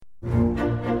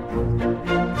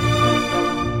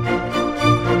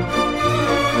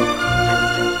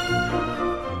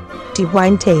The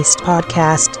Wine Taste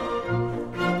Podcast.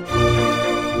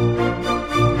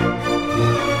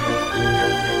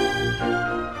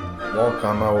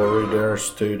 Welcome our readers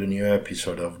to the new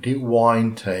episode of The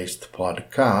Wine Taste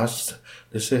Podcast.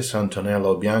 This is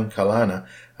Antonello Biancalana,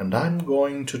 and I'm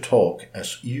going to talk,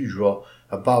 as usual,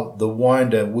 about the wine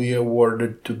that we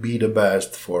awarded to be the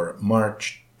best for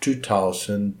March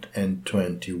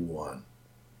 2021.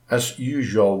 As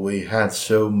usual, we had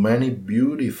so many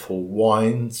beautiful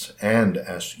wines, and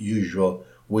as usual,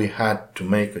 we had to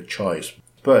make a choice.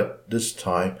 But this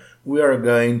time, we are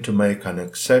going to make an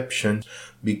exception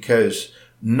because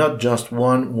not just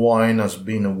one wine has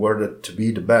been awarded to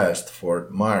be the best for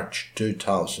March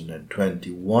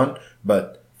 2021,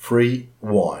 but 3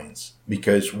 wines,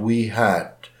 because we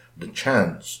had the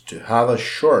chance to have a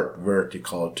short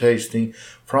vertical tasting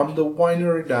from the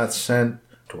winery that sent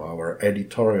to our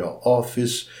editorial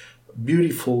office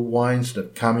beautiful wines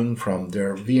that coming from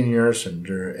their vineyards and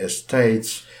their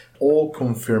estates, all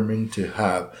confirming to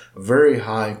have very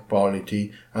high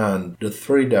quality. And the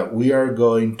 3 that we are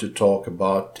going to talk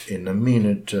about in a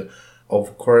minute,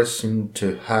 of course, seem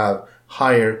to have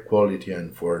higher quality,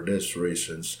 and for these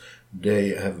reasons they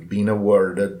have been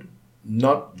awarded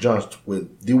not just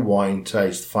with the Wine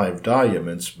Taste 5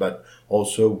 Diamonds, but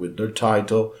also with the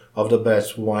title of the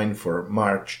best wine for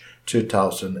March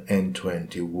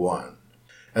 2021.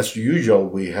 As usual,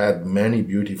 we had many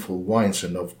beautiful wines,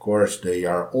 and of course they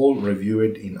are all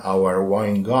reviewed in our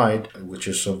wine guide, which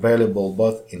is available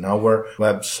both in our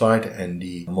website and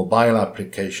the mobile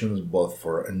applications, both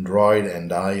for Android and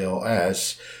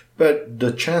iOS. But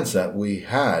the chance that we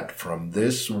had from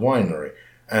this winery,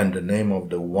 and the name of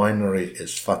the winery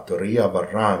is Fattoria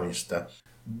Varramista,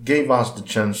 gave us the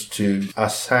chance to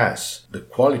assess the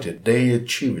quality they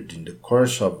achieved in the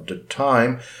course of the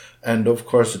time. And of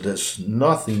course, there's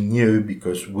nothing new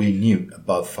because we knew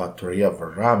about Fattoria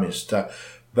Varramista,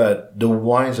 but the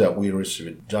wines that we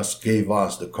received just gave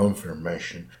us the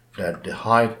confirmation that the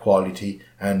high quality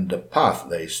and the path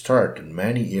they started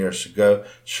many years ago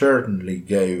certainly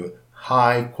gave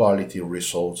high quality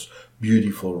results,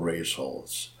 beautiful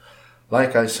results.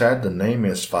 Like I said, the name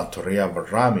is Fattoria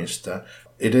Varramista.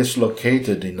 It is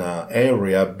located in an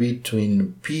area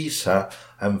between Pisa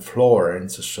and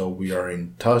Florence, so we are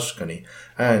in Tuscany.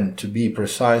 And to be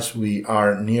precise, we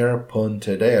are near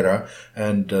Pontedera,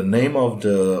 and the name of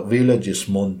the village is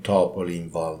Montopoli in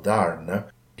Valdarno.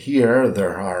 Here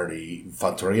there are the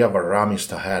Fattoria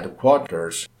Varramista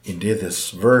headquarters. Indeed,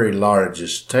 this very large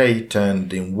estate,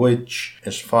 and in which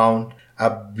is found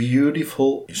a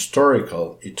beautiful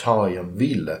historical Italian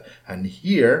villa. And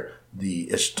here the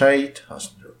estate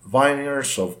has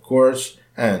vineyards, of course,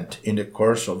 and in the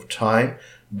course of time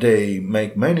they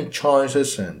make many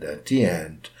choices, and at the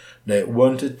end they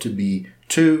wanted to be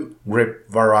 2 grape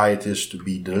varieties to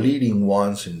be the leading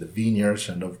ones in the vineyards,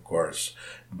 and of course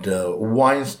the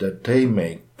wines that they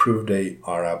make prove they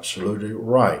are absolutely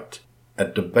right.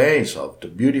 At the base of the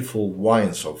beautiful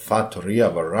wines of Fattoria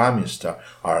Varramista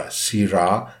are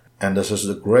Syrah, and this is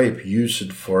the grape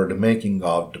used for the making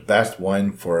of the best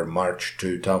wine for March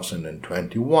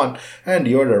 2021, and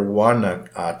the other one,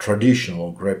 a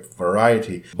traditional grape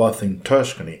variety, both in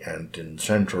Tuscany and in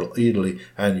central Italy,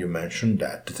 and you mentioned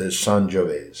that, it is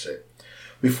Sangiovese.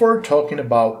 Before talking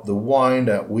about the wine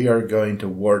that we are going to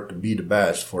award to be the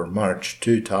best for March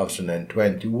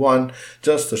 2021,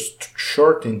 just a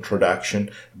short introduction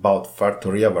about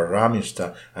Fattoria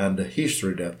Varramista and the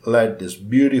history that led this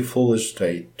beautiful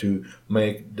estate to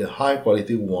make the high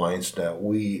quality wines that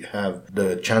we have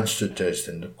the chance to taste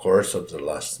in the course of the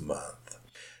last month.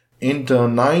 In the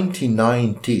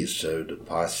 1990s, so the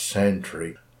past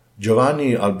century,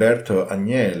 Giovanni Alberto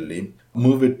Agnelli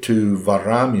moved to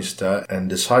Varramista and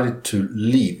decided to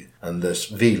live in this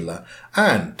villa,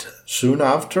 and soon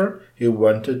after he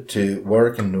wanted to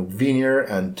work in the vineyard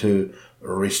and to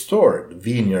restore the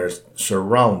vineyards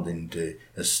surrounding the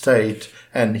estate,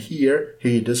 and here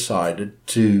he decided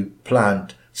to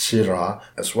plant Syrah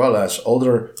as well as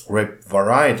other grape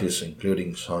varieties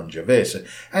including Sangiovese,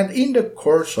 and in the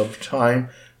course of time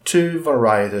 2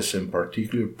 varieties in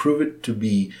particular proved to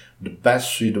be the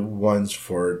best suited ones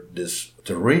for this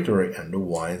territory and the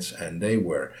wines, and they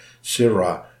were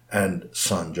Syrah and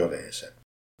Sangiovese.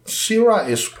 Syrah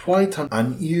is quite an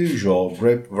unusual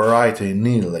grape variety in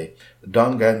Italy.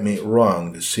 Don't get me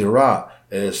wrong, Syrah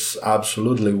is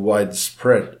absolutely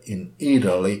widespread in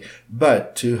Italy,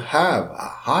 but to have a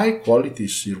high quality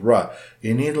Syrah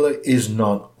in Italy is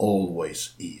not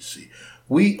always easy.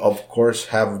 We, of course,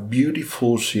 have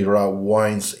beautiful Syrah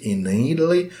wines in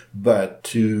Italy, but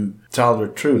to tell the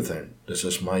truth, and this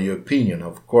is my opinion,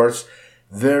 of course,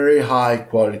 very high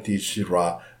quality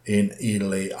Syrah in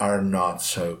Italy are not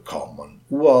so common.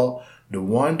 Well, the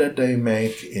wine that they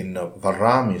make in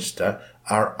Varramista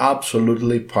are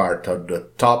absolutely part of the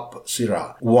top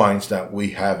Syrah wines that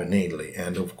we have in Italy.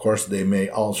 And of course, they may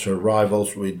also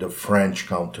rivals with the French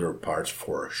counterparts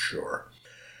for sure.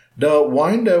 The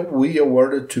wine that we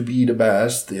awarded to be the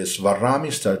best is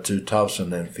Varramista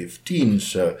 2015,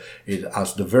 so it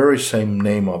has the very same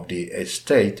name of the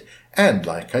estate. And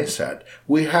like I said,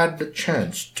 we had the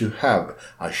chance to have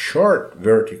a short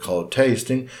vertical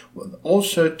tasting with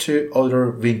also two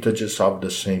other vintages of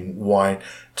the same wine,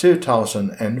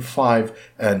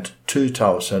 2005 and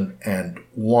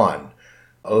 2001.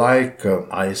 Like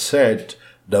I said,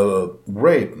 the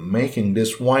grape making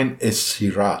this wine is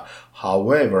Syrah.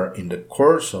 However, in the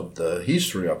course of the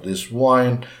history of this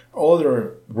wine,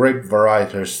 other grape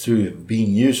varieties too have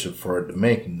been used for the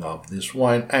making of this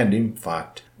wine, and in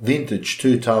fact, vintage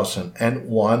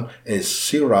 2001 is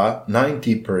Syrah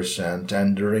 90%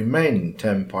 and the remaining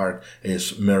 10 part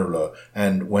is Merlot.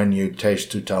 And when you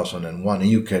taste 2001,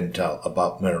 you can tell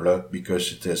about Merlot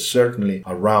because it is certainly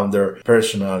a rounder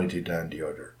personality than the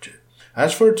other two.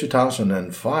 As for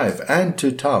 2005 and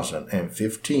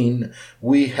 2015,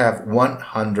 we have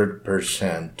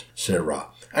 100% Syrah.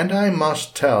 And I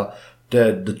must tell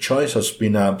that the choice has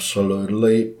been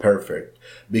absolutely perfect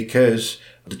because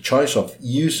the choice of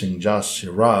using just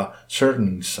Syrah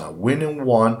certainly is a winning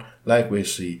one like we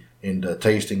see in the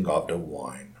tasting of the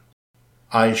wine.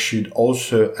 I should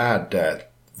also add that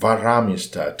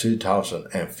Varramista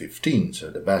 2015, so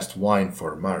the best wine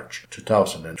for March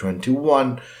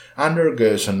 2021,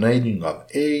 undergoes an aging of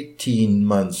 18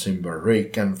 months in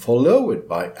barrique and followed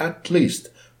by at least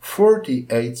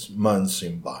 48 months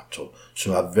in bottle.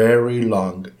 So a very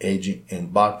long aging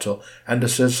in bottle, and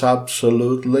this is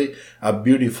absolutely a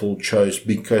beautiful choice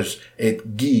because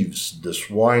it gives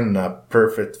this wine a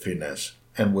perfect finesse,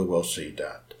 and we will see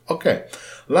that. Okay,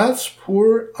 let's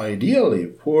ideally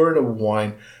pour the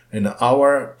wine in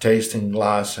our tasting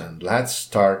glass and let's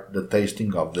start the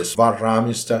tasting of this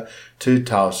Varramista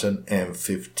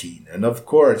 2015. And of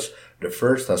course, the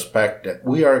first aspect that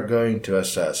we are going to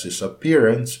assess is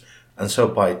appearance, and so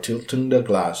by tilting the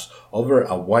glass over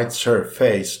a white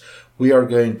surface, we are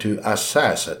going to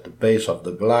assess at the base of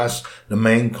the glass the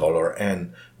main color,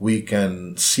 and we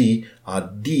can see a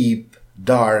deep,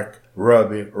 dark,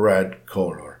 ruby red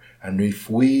color. And if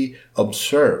we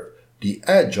observe the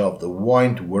edge of the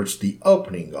wine towards the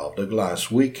opening of the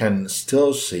glass, we can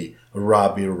still see a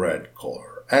ruby red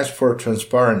color. As for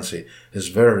transparency, it's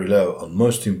very low,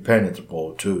 almost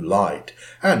impenetrable to light.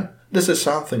 And this is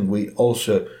something we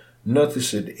also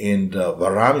noticed in the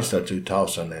Varramista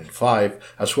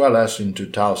 2005 as well as in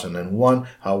 2001.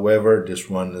 However, this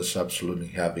one is absolutely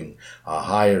having a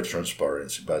higher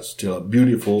transparency, but still a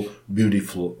beautiful,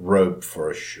 beautiful robe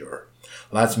for sure.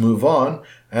 Let's move on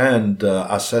and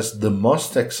assess the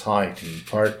most exciting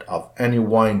part of any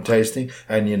wine tasting.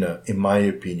 And in my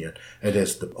opinion, it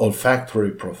is the olfactory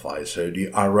profile, so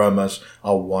the aromas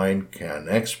a wine can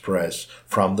express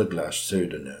from the glass to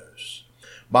the nose.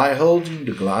 By holding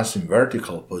the glass in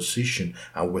vertical position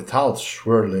and without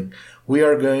swirling, we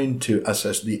are going to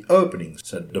assess the openings.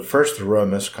 So the first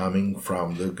aromas coming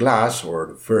from the glass, or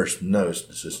the first nose,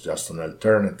 this is just an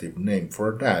alternative name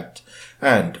for that.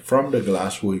 And from the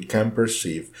glass we can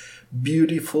perceive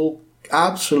beautiful,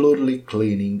 absolutely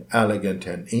cleaning, elegant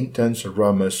and intense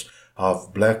aromas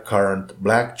of blackcurrant,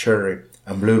 black cherry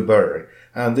and blueberry.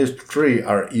 And these three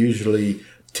are usually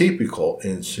typical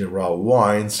in Syrah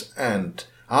wines, and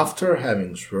after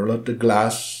having swirled the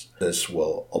glass, this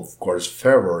will of course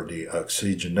favor the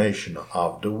oxygenation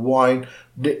of the wine.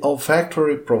 The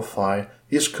olfactory profile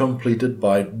is completed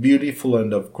by beautiful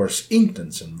and of course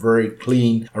intense and very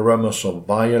clean aromas of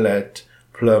violet,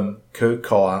 plum,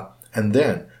 cocoa, and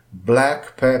then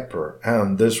black pepper.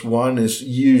 And this one is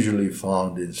usually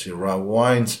found in Syrah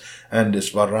wines, and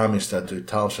this Varramista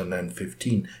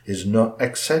 2015 is no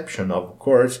exception, of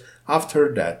course.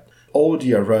 After that, all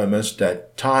the aromas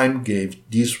that time gave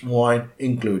this wine,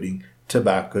 including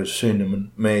tobacco,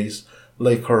 cinnamon, mace,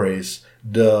 licorice,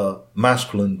 the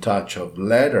masculine touch of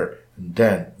leather, and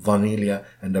then vanilla,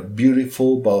 and a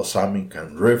beautiful balsamic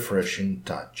and refreshing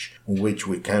touch, in which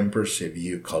we can perceive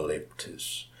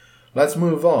eucalyptus. Let's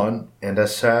move on and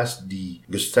assess the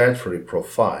gustatory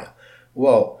profile.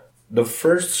 Well, the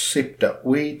first sip that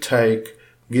we take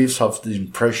gives us the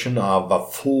impression of a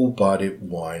full-bodied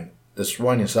wine. This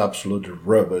wine is absolutely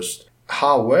robust.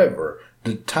 However,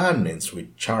 The tannins,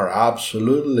 which are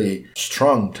absolutely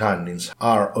strong tannins,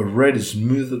 are already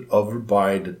smoothed over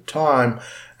by the time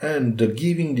and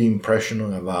giving the impression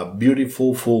of a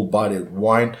beautiful full-bodied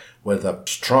wine with a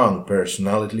strong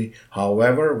personality,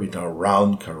 however with a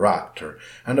round character.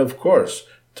 And of course,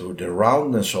 to the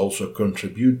roundness also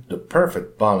contribute the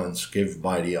perfect balance given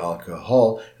by the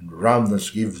alcohol and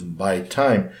roundness given by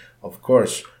time, of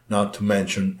course, not to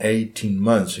mention 18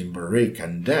 months in barrique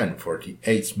and then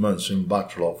 48 months in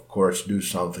bottle, of course, do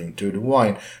something to the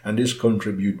wine, and this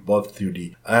contribute both to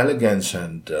the elegance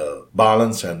and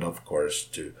balance and, of course,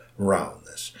 to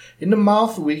roundness. In the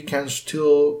mouth, we can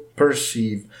still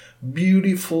perceive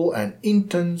beautiful and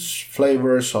intense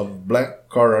flavors of black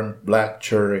currant, black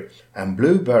cherry, and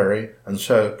blueberry, and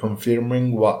so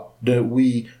confirming what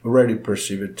we already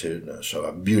perceived to the nose, so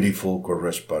a beautiful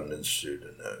correspondence to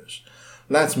the nose.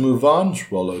 Let's move on,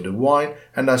 swallow the wine,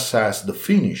 and assess the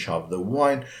finish of the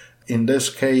wine. In this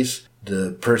case,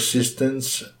 the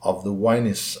persistence of the wine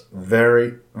is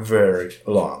very, very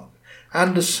long.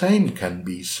 And the same can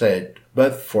be said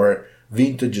both for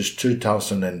vintages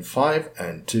 2005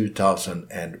 and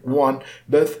 2001,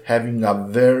 both having a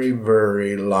very,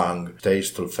 very long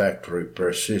taste olfactory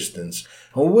persistence,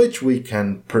 on which we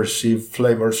can perceive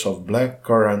flavors of black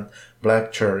currant,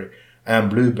 black cherry,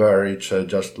 and blueberry,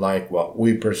 just like what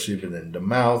we perceive in the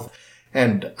mouth,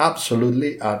 and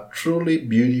absolutely a truly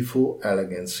beautiful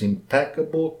elegance,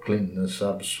 impeccable cleanness,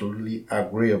 absolutely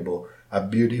agreeable, a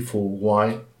beautiful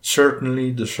wine,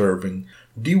 certainly deserving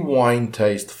the wine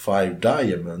taste 5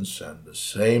 diamonds, and the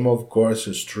same of course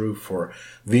is true for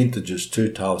vintages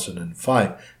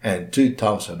 2005 and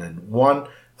 2001.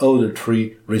 All the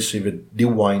three received the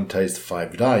wine taste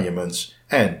 5 diamonds,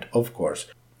 and of course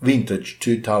vintage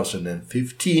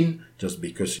 2015, just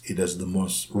because it is the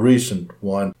most recent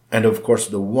one, and of course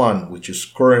the one which is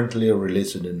currently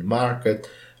released in the market,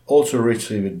 also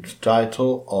received the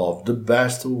title of the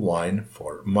best wine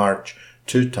for March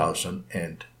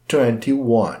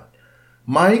 2021.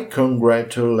 My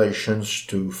congratulations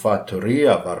to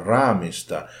Fattoria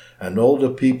Varramista and all the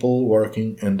people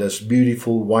working in this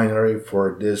beautiful winery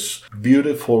for this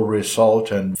beautiful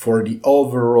result and for the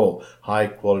overall high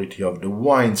quality of the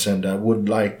wines. And I would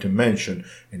like to mention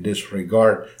in this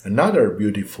regard another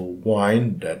beautiful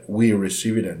wine that we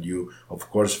received, and you of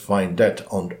course find that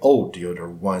on all the other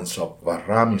wines of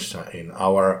Varramista in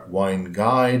our wine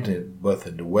guide, both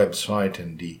in the website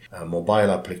and the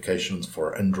mobile applications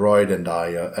for Android and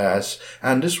iOS.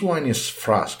 And this wine is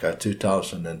Frasca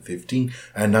 2015,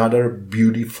 another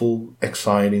beautiful,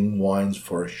 exciting wines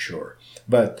for sure.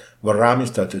 But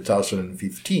Varramista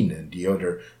 2015 and the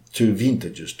other two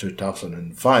vintages,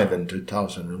 2005 and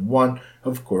 2001,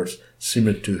 of course,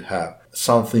 seem to have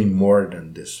something more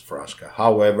than this Frasca.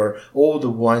 However, all the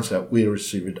wines that we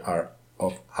received are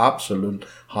of absolute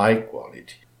high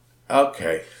quality.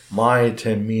 Okay, my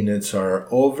 10 minutes are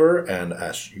over, and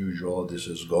as usual, this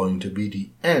is going to be the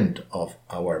end of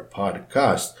our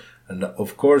podcast. And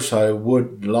of course, I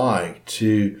would like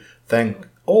to thank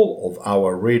all of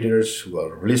our readers who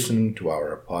are listening to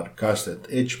our podcast at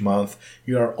each month.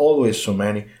 You are always so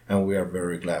many, and we are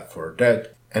very glad for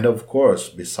that. And of course,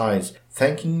 besides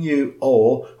thanking you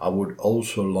all, I would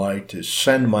also like to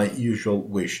send my usual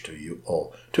wish to you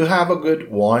all to have a good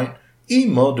wine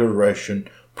in moderation,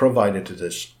 provided it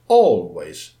is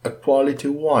always a quality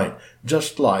wine,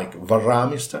 just like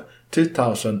Varramista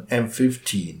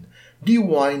 2015. The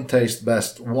Wine Taste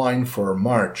Best Wine for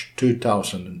March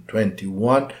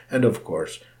 2021, and of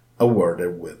course,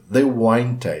 awarded with the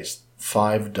Wine Taste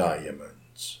 5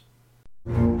 Diamonds.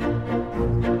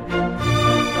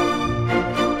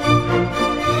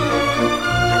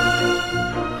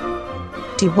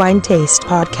 The Wine Taste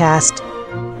Podcast.